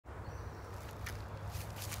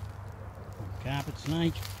Carpet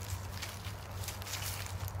snake.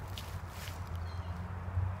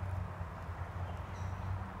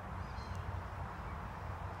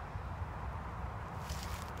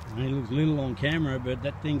 It looks little on camera, but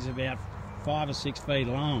that thing's about 5 or 6 feet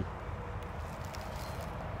long.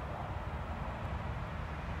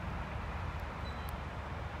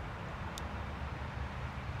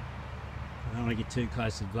 I don't want to get too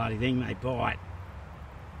close to the bloody thing, they bite.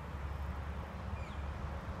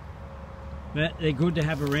 But they're good to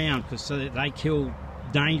have around because so that they kill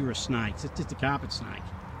dangerous snakes. It's just a carpet snake.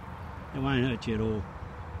 It won't hurt you at all.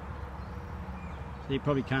 So you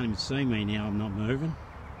probably can't even see me now, I'm not moving.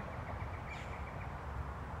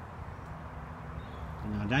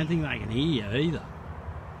 And I don't think they can hear you either.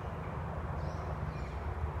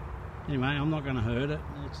 Anyway, I'm not going to hurt it.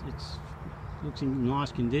 It looks in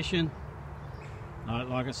nice condition.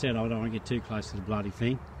 Like I said, I don't want to get too close to the bloody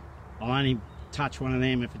thing. I'll only touch one of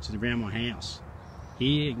them if it's around my house.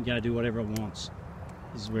 Here, it can go do whatever it wants.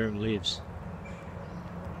 This is where it lives.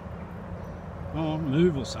 Oh,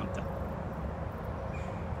 move or something.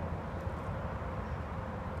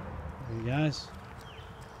 There he goes.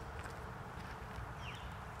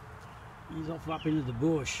 He's off up into the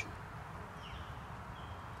bush.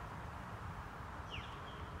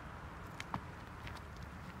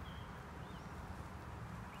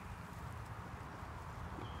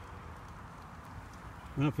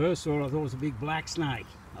 When I first saw it, I thought it was a big black snake.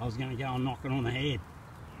 I was going to go and knock it on the head.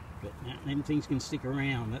 But them things can stick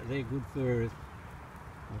around. They're good for,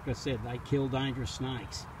 like I said, they kill dangerous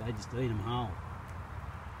snakes. They just eat them whole.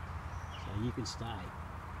 So you can stay.